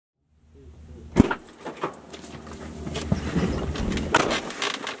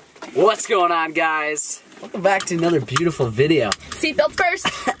What's going on, guys? Welcome back to another beautiful video. Seatbelt first.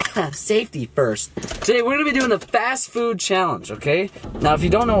 Safety first. Today we're going to be doing the fast food challenge, okay? Now if you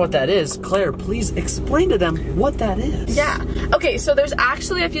don't know what that is, Claire, please explain to them what that is. Yeah. Okay, so there's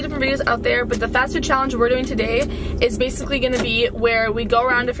actually a few different videos out there, but the fast food challenge we're doing today is basically going to be where we go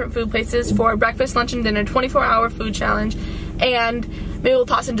around different food places for breakfast, lunch, and dinner, 24-hour food challenge. And maybe we'll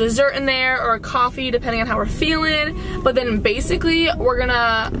toss in dessert in there or coffee depending on how we're feeling. But then basically we're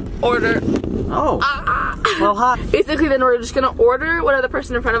gonna order. Oh. Well, hi. Basically, then we're just gonna order whatever the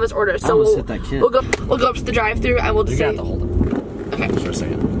person in front of us orders. So we'll go up to the drive-thru and we'll just say. You got to hold it. Okay. Just for a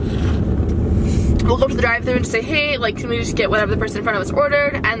second. We'll go up to the drive-thru and just say, hey, like, can we just get whatever the person in front of us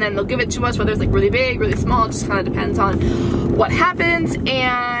ordered? And then they'll give it to us, whether it's like really big, really small. It just kind of depends on what happens.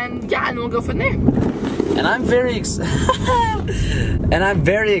 And yeah, and we'll go from there. And I'm very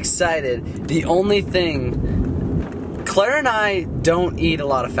excited. The only thing, Claire and I don't eat a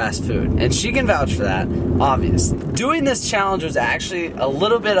lot of fast food, and she can vouch for that, obviously. Doing this challenge was actually a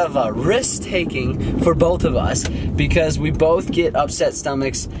little bit of a risk-taking for both of us because we both get upset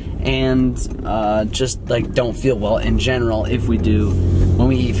stomachs and just like don't feel well in general when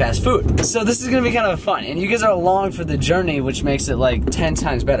we eat fast food. So this is gonna be kind of fun, and you guys are along for the journey, which makes it like 10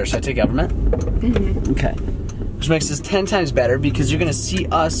 times better. Should I take government? Mm-hmm. Okay. Which makes this 10 times better because you're gonna see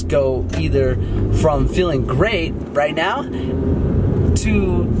us go either from feeling great right now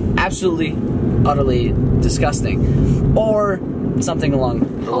to absolutely, utterly disgusting, or something along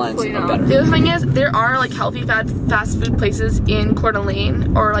the lines of better. The other thing is, there are like healthy fast food places in Coeur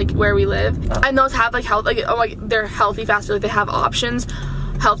d'Alene or like where we live, and those have like they're healthy fast food. Like, they have options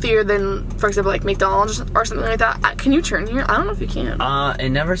healthier than, for example, like McDonald's or something like that. Can you turn here? I don't know if you can. It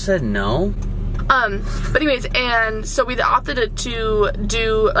never said no. But anyways, and so we opted to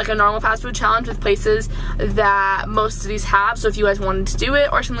do like a normal fast food challenge with places that most cities have. So if you guys wanted to do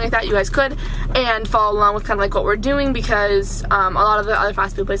it or something like that, you guys could, and follow along with kind of like what we're doing, because a lot of the other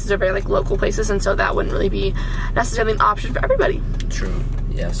fast food places are very like local places, and so that wouldn't really be necessarily an option for everybody. True.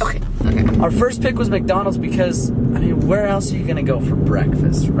 Yes. Okay. Our first pick was McDonald's because, I mean, where else are you gonna go for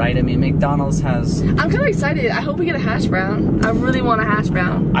breakfast, right? I mean, McDonald's has... I'm kind of excited. I hope we get a hash brown. I really want a hash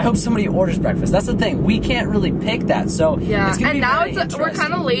brown. I hope somebody orders breakfast. That's the thing. We can't really pick that, so yeah. It's gonna be now very interesting. We're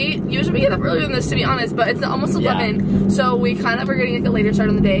kind of late. Usually we get up earlier than this, to be honest, but it's almost 11, so we kind of are getting like a later start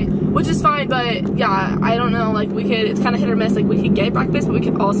on the day, which is fine. But yeah, I don't know. Like it's kind of hit or miss. Like we could get breakfast, but we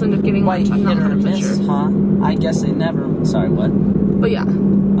could also end up getting lunch. I'm not 100% sure. Huh? I guess they never. Sorry, what? But yeah.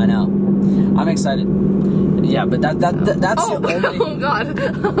 I know. I'm excited. Yeah, but that's the only. Oh God.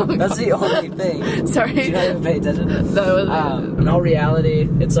 That's the only thing. Sorry. You don't even pay attention. No. In all reality,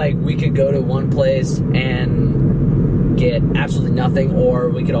 it's like we could go to one place and get absolutely nothing, or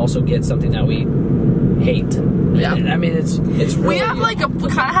we could also get something that we hate. Yeah. I mean, it's really. We have we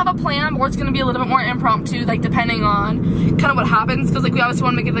kind of have a plan, or it's gonna be a little bit more impromptu, like depending on kind of what happens, because like we obviously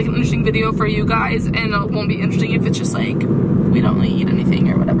want to make it like an interesting video for you guys, and it won't be interesting if it's just like we don't really eat anything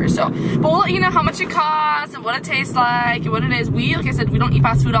or whatever. So, but we'll let you know how much it costs and what it tastes like and what it is. Like I said, we don't eat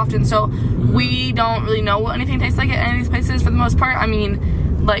fast food often, so we don't really know what anything tastes like at any of these places for the most part. I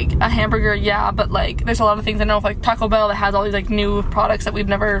mean, like a hamburger, yeah, but like there's a lot of things I know of, like Taco Bell, that has all these like new products that we've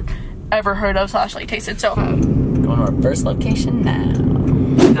never ever heard of / like tasted. So going to our first location now.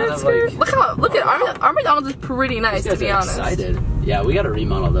 Look at our McDonald's is pretty nice, to be honest. Excited. Yeah, we got a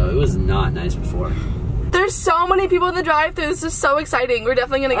remodel though. It was not nice before. There's so many people in the drive-thru. This is so exciting. We're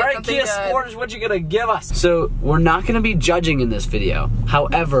definitely gonna get something good. All right, Kia Sporters, what you gonna give us? So we're not gonna be judging in this video.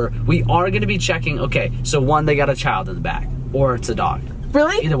 However, we are gonna be checking. Okay, so one, they got a child in the back, or it's a dog.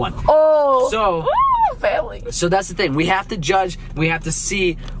 Really? Either one. Oh. So. Family. So that's the thing. We have to judge. We have to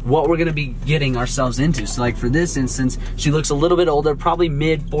see what we're gonna be getting ourselves into. So like for this instance, she looks a little bit older, probably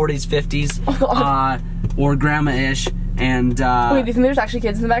mid 40s, 50s, or grandma-ish. And wait, do you think there's actually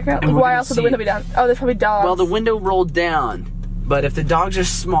kids in the background? Why else would the window be down? Oh, there's probably dogs. Well, the window rolled down, but if the dogs are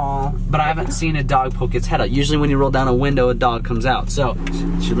small, but I haven't seen a dog poke its head out. Usually when you roll down a window, a dog comes out. So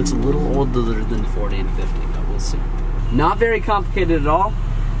she looks a little older than 40 and 50, but we'll see. Not very complicated at all.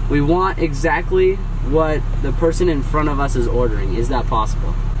 We want exactly what the person in front of us is ordering. Is that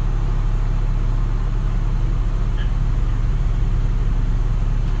possible?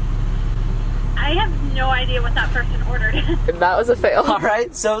 I have no idea what that person ordered. That was a fail. All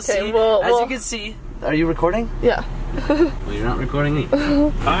right, so see, as you can see, are you recording? Yeah. Well, you're not recording me.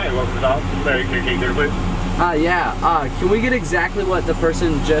 Hi, welcome to the office. Larry, can you take there, please? Can we get exactly what the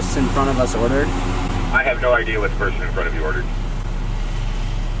person just in front of us ordered? I have no idea what the person in front of you ordered.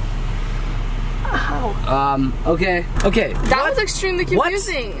 Ow. Okay. That was extremely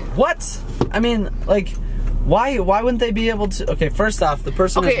confusing. What? I mean, like, Why wouldn't they be able to? Okay, first off, the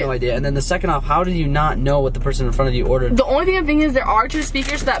person has no idea, and then the second off, how do you not know what the person in front of you ordered? The only thing I'm thinking is there are 2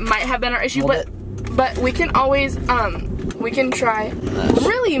 speakers that might have been our issue, but we can always we can try.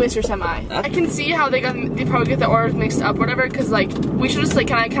 Really, Mr. Semi, I can see how they probably get the orders mixed up, whatever. Because like we should just like,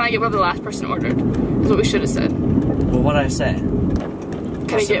 can I get whatever the last person ordered? Is what we should have said. Well, what did I say?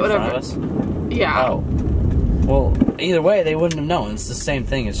 Can I get whatever? Yeah. Oh. Well, either way, they wouldn't have known. It's the same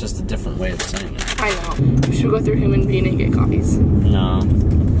thing. It's just a different way of saying it. I know. We should go through Human Being and get coffees. No.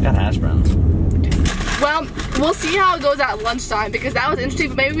 Got hash browns. Well, we'll see how it goes at lunchtime because that was interesting.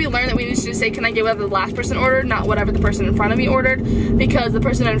 But maybe we learned that we need to just say, can I get whatever the last person ordered, not whatever the person in front of me ordered. Because the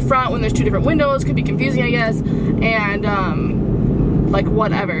person in front, when there's 2 different windows, could be confusing, I guess. And, like,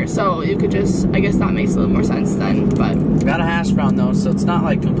 whatever. So you could just, I guess that makes a little more sense then. But got a hash brown, though, so it's not,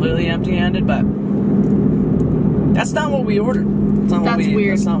 like, completely empty-handed, but that's not what we ordered. That's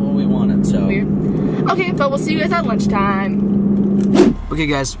weird. That's not what we wanted, so. Weird. Okay, but we'll see you guys at lunchtime. Okay,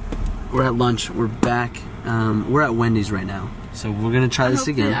 guys, we're at lunch. We're back. We're at Wendy's right now, so we're gonna try this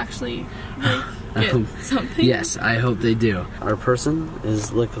again. They actually get something. Yes, I hope they do. Our person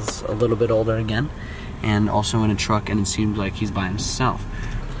is like a little bit older again, and also in a truck, and it seems like he's by himself.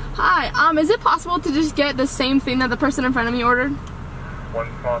 Hi, is it possible to just get the same thing that the person in front of me ordered? 1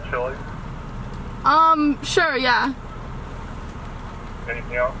 small chili. Sure, yeah.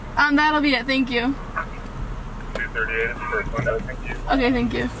 Anything else? That'll be it, thank you. 238 is the first window, thank you. Okay,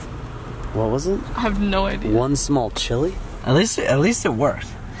 thank you. What was it? I have no idea. 1 small chili? At least it worked.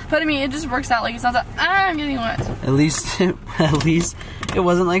 But I mean, it just works out like it's not that I'm getting wet. At least it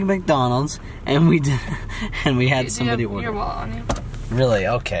wasn't like McDonald's, and we had somebody order. Your wallet on you. Really?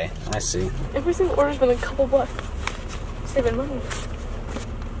 Okay, I see. Every single order's been a couple bucks. Saving money.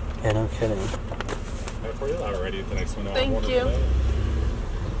 Yeah, no kidding. For you already, the next one. Thank you.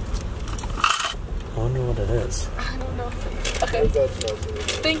 I wonder what it is. I don't know. Okay.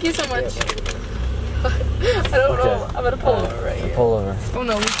 Thank you so much. I don't know. I'm gonna pull over right here. Pull over. Oh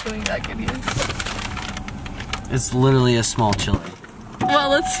no, who's doing that good here? It's literally a small chili. Well,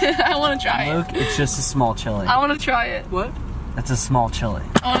 let's. I want to try Look, it's just a small chili. I want to try it. What? It's a small chili.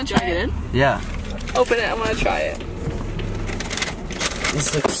 I want to try it. Yeah. Open it. I want to try it.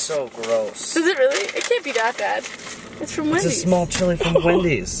 This looks so gross. Is it really? It can't be that bad. It's from Wendy's. It's a small chili from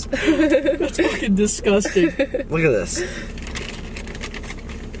Wendy's. That's fucking disgusting. Look at this.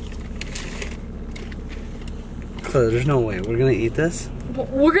 Claire, there's no way. We're gonna eat this?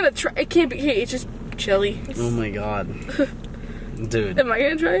 We're gonna try. It can't be. Hey, it's just chili. Oh my god. Dude. Am I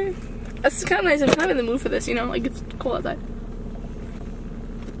gonna try it? That's kind of nice. I'm kind of in the mood for this, you know? Like, it's cool outside.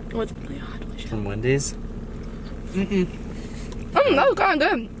 Oh, it's really hot. From Wendy's? That was kind of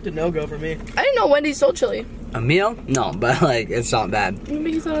good. It's a no-go for me. I didn't know Wendy's sold chili. A meal? No, but like, it's not bad.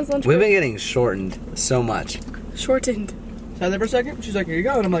 Maybe he's on his lunch We've break. been getting shortened so much. Shortened. Sat there for a second. She's like, "Here you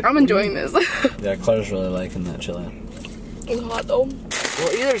go," and I'm like, I'm enjoying this. Yeah, Claire's really liking that chili. It's hot though.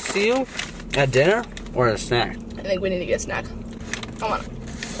 We'll either see you at dinner or at a snack. I think we need to get a snack. I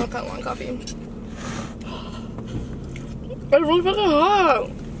kind of want coffee. It's really fucking hot.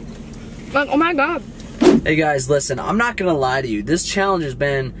 Like, oh my god. Hey guys, listen, I'm not gonna lie to you. This challenge has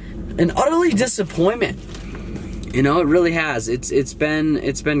been an utterly disappointment. You know, it really has. It's been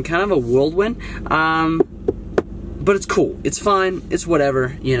kind of a whirlwind. But it's cool. It's fine. It's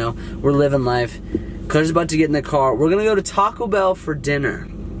whatever. You know, we're living life. Claire's about to get in the car. We're gonna go to Taco Bell for dinner.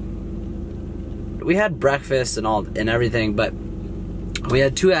 We had breakfast and everything, but we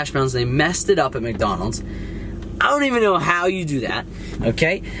had 2 hash browns. They messed it up at McDonald's. I don't even know how you do that.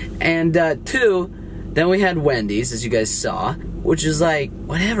 Okay, and 2. Then we had Wendy's, as you guys saw, which is like,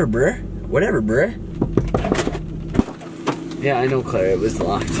 whatever, bruh. Whatever, bruh. Yeah, I know, Claire, it was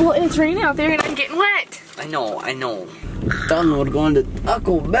locked. Well, it's raining out there and I'm getting wet. I know. Done, we're going to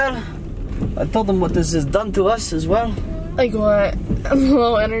Taco Bell. I told them what this has done to us as well. Like what?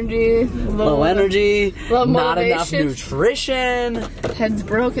 Low energy. Low energy. Low not enough motivation. nutrition. Head's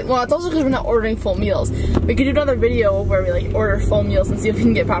broken. Well, it's also because we're not ordering full meals. We could do another video where we like order full meals and see if we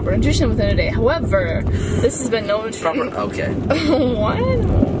can get proper nutrition within a day. However, this has been no nutrition. Okay. What?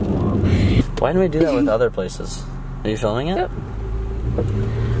 Why don't we do that with other places? Are you filming it? Yep.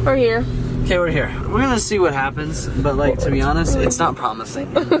 We're here. Okay, we're here. We're gonna see what happens, but like, to be honest, it's not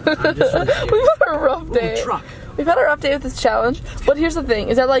promising. I'm just really scared. We've had a rough day. Ooh, truck. We've had a rough day with this challenge. But here's the thing,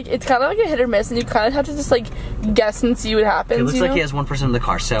 is that like, it's kind of like a hit or miss, and you kind of have to just like guess and see what happens. It looks you like know? he has 1% in the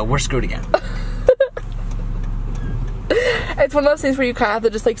car, so we're screwed again. It's one of those things where you kind of have to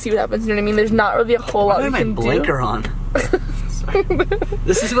just like see what happens, you know what I mean? There's not really a whole lot I you have can my blinker do. on. Sorry.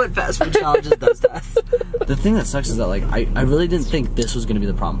 This is what fast food challenges does to us. The thing that sucks is that like I really didn't think this was gonna be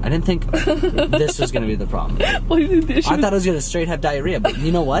the problem. I didn't think this was gonna be the problem. I thought I was gonna straight have diarrhea, but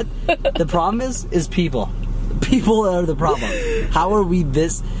you know what? The problem is people. People are the problem. How are we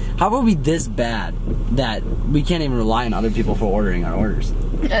this bad that we can't even rely on other people for ordering our orders?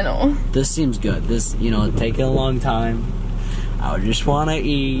 I know. This seems good. This, you know, taking a long time. I just want to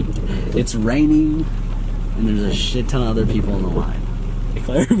eat. It's raining, and there's a shit ton of other people in the line.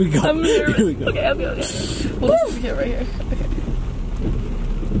 Claire, here we go. I'm nervous. Here we go. Okay, we'll just be here right here. Okay.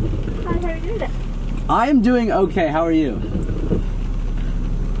 Hi, how are you doing today? I am doing okay. How are you?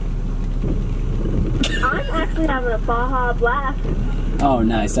 I'm actually having a Baja blast. Oh,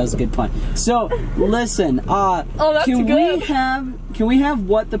 nice. That was a good pun. So, listen. that's can good. we have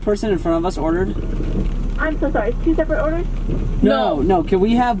what the person in front of us ordered? I'm so sorry. 2 separate orders? No. Can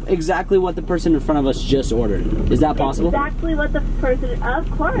we have exactly what the person in front of us just ordered? Is that possible? Exactly what the person... Of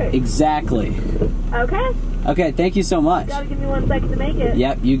course. Exactly. Okay. Okay, thank you so much. Gotta give me 1 second to make it.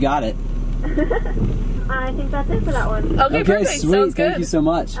 Yep, you got it. I think that's it for that one. Okay, perfect. Sweet. Sounds good. Thank you so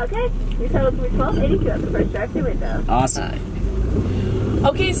much. Okay. Your total will be $12.82 at the first drive-through window. Awesome.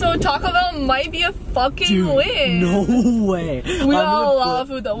 Okay, so Taco Bell might be a fucking win. No way. We got a lot of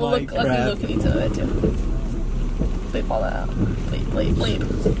food though. Let's look at each of it too. Bleep all that out. Bleep.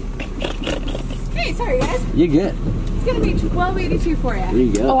 Hey, sorry guys. You're good. It's gonna be $12.82 for you. There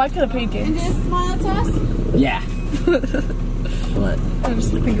you go. Oh, I could have paid And you. just smile to us. Yeah. What? I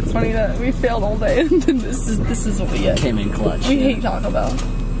just think it's funny that we failed all day, and then this is what we get. Came in clutch. We hate Taco Bell.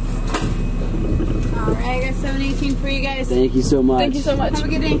 Alright, I got $7.18 for you guys. Thank you so much. Thank you so much. Have a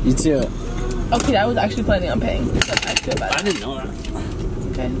good day. You too. Okay, I was actually planning on paying, but I feel bad. I didn't know that.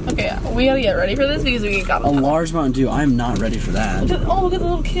 Okay, we gotta get ready for this because we got A large Mountain Dew. I'm not ready for that. Oh, look at the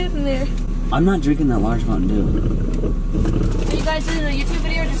little kid in there. I'm not drinking that large Mountain Dew. Are you guys doing a YouTube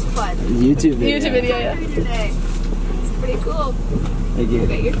video or just fun? YouTube video. YouTube video, yeah. Today. It's pretty cool. Thank you.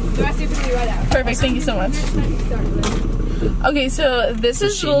 Okay, the rest of you can be right out. Perfect, thank you so much. Okay, so this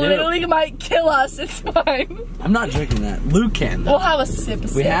is she knew. literally might kill us. It's fine. I'm not drinking that. Luke can, though. We'll have a sip.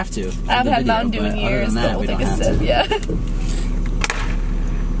 We have to. I haven't had Mountain Dew in years, but we'll take a sip. Yeah.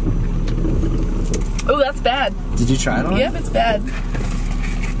 Oh, that's bad. Did you try it on? Yep, it's bad.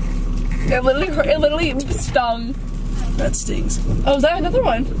 It literally stung. That stings. Oh, is that another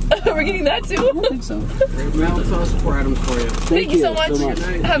one? We're getting that too? I don't think so. Mountain sauce, 4 items for you. Thank you so much.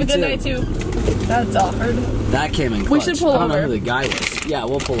 Have a good night too. That's awkward. That came in clutch. We should pull I don't know over. who the guy was. Yeah,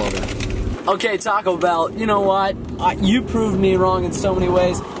 we'll pull over. Okay, Taco Bell, you know what? You proved me wrong in so many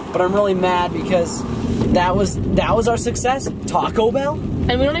ways, but I'm really mad because that was our success. Taco Bell?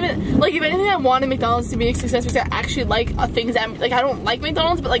 And we don't even, like, if anything, I wanted McDonald's to be a success because I actually like things that, like, I don't like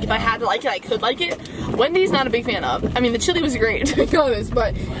McDonald's, but, like, if I had to like it, I could like it. Wendy's not a big fan of. I mean, the chili was great, to be honest,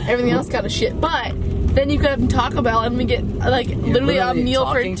 but everything else got a shit. But then you could have Taco Bell and we get, like, literally a meal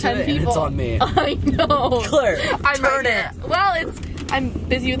for 10 people. And it's on me. I know. Claire, turn it. Well, I'm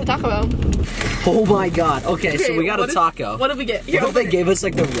busy with the Taco Bell. Oh my god. Okay, so we got a taco. What did we get? What if they gave us,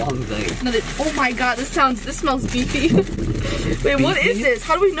 like, the wrong thing? No, oh my god, this smells beefy. Wait, what is this?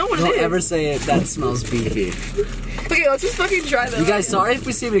 How do we know what it Don't is? ever say it. That smells beefy. Okay, let's just fucking try this. You guys, sorry if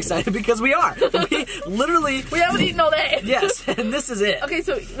we seem excited because we are. We literally. We haven't eaten all day. Yes, and this is it. Okay,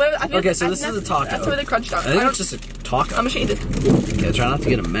 so Okay, so this is a taco. That's where the crunch taco. I think it's just a taco. I'm gonna eat this. Okay, try not to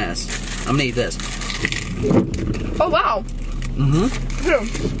get a mess. I'm gonna eat this. Oh wow. Here.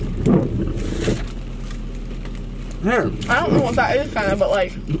 Here. I don't know what that is, kind of, but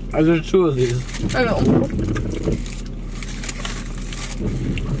like. There's 2 of these. I know.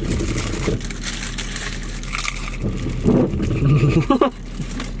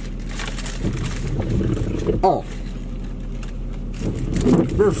 Oh.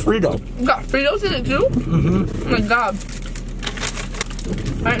 There's Frito. You got Fritos in it too? Oh my god.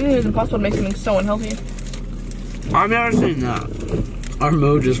 I didn't think it was impossible to make something so unhealthy. I've never seen that. Our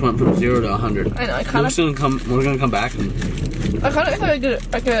mood just went from 0 to 100. I know, I kind of. We're gonna come back and. I thought I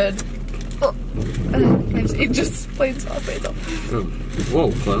could. Oh. It just plain sauce.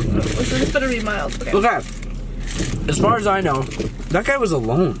 Whoa, Clem. So this better be mild. Okay. Okay. As far as I know, that guy was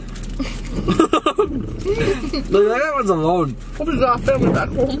alone. Look, that guy was alone. Hope he's got family back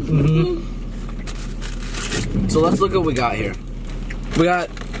home. So let's look at what we got here. We got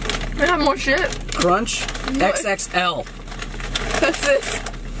We have more shit. Crunch XXL. That's this.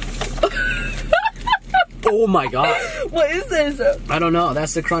 Oh my god. What is this? I don't know.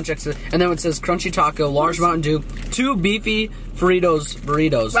 That's the crunch extra. And then it says crunchy taco, large Mountain Dew, 2 beefy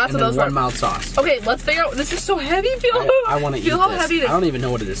burritos, That's and then 1 are. mild sauce. Okay, let's figure out. This is so heavy. I want to eat Feel how this. heavy it is. I don't even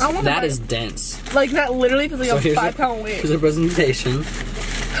know what it is. I wanna That buy is it. dense. Like that literally feels like So a here's 5-pound weight. Here's a presentation.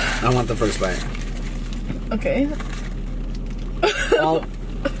 I want the first bite. Okay.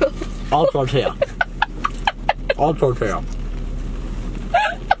 All tortilla. All tortilla.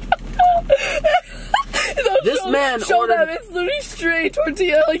 This man show ordered. them. It's literally straight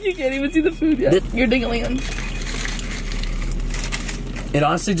tortilla. Like you can't even see the food yet. You're dingling. It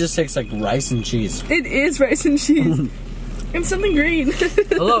honestly just tastes like rice and cheese. It is rice and cheese. And something green.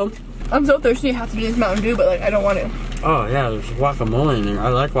 Hello. I'm so thirsty. I have to drink Mountain Dew, but like I don't want to. Oh yeah, there's guacamole in there. I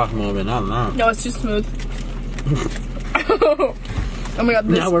like guacamole, but not that. No, it's too smooth. Oh my god.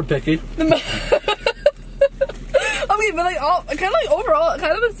 This. Now we're picky. I mean, but like kind of like overall,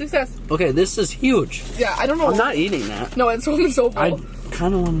 kind of a success. Okay, this is huge. Yeah, I don't know. I'm not eating that. No, it's so full. I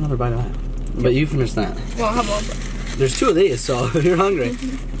kind of want another bite of that. But you finish that. Well, I'll have one. There's 2 of these, so if you're hungry.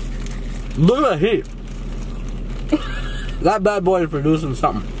 Look at that heat. That bad boy is producing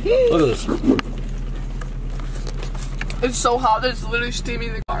something. Look at this. It's so hot that it's literally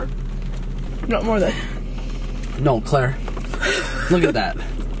steaming the car. Not more than. No, Claire. Look at that.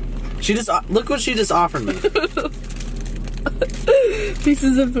 She just look what she just offered me.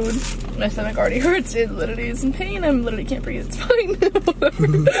 Pieces of food. My stomach already hurts. It literally is in pain. I literally can't breathe. It's fine.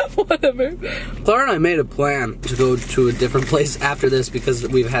 Whatever. Claire and I made a plan to go to a different place after this because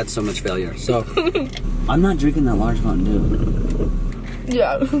we've had so much failure. So I'm not drinking that large Mountain Dew.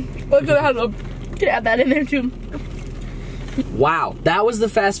 Yeah. I could have had to add that in there too. Wow, that was the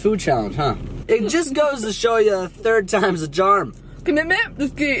fast food challenge, huh? It just goes to show you 3rd time's a charm. Commitment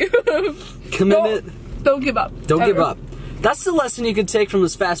is key. Commitment. Don't give up. Don't give Ever. up. That's the lesson you could take from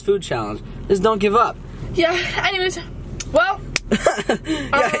this fast food challenge, is don't give up. Yeah, anyways. Well.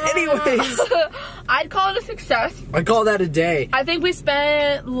 Anyways. I'd call it a success. I call that a day. I think we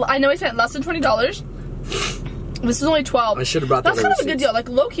spent, I know we spent less than $20. This is only $12. I should have brought the That's kind of a good deal. Like,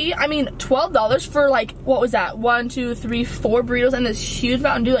 low-key, I mean, $12 for, like, what was that? 1, 2, 3, 4 burritos and this huge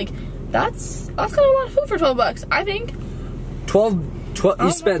Mountain Dew. Like, that's kind of a lot of food for $12, I think.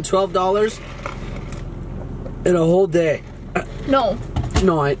 You spent $12 in a whole day. No.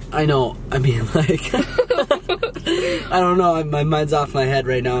 No, I know. I mean, like, I don't know. My mind's off my head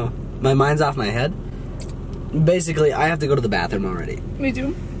right now. My mind's off my head. Basically, I have to go to the bathroom already. Me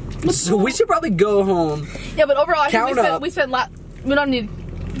too. So we should probably go home. Yeah, but overall, I Count think we spent we don't need.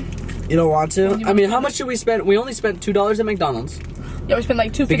 You don't want to? I mean, how much did we spend? We only spent $2 at McDonald's. Yeah, we spent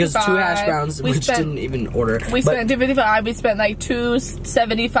like $2.55. Because 2 hash browns, which didn't even order. We spent $2.55. We spent like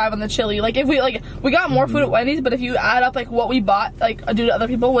 $2.75 on the chili. Like if we got more food at Wendy's, but if you add up like what we bought, like due to other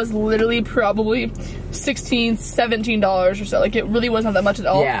people, was literally probably $16, $17 or so. Like it really wasn't that much at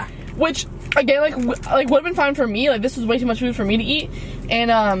all. Yeah. Which again, like would have been fine for me. Like this was way too much food for me to eat.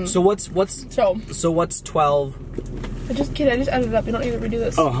 And So what's 12? I just added it up. You don't need to redo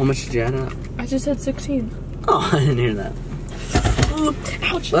this. Oh, how much did you add up? I just said 16. Oh, I didn't hear that.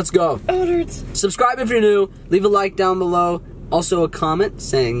 Ouch. Let's go. Oh, it hurts. Subscribe if you're new. Leave a like down below. Also a comment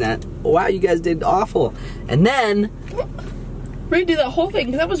saying that, wow, you guys did awful. And then redo that whole thing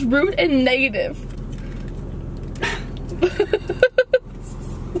because that was rude and negative.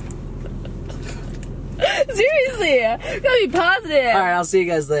 Seriously, gotta be positive. Alright, I'll see you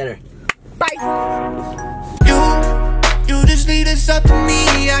guys later. Bye. You just needed something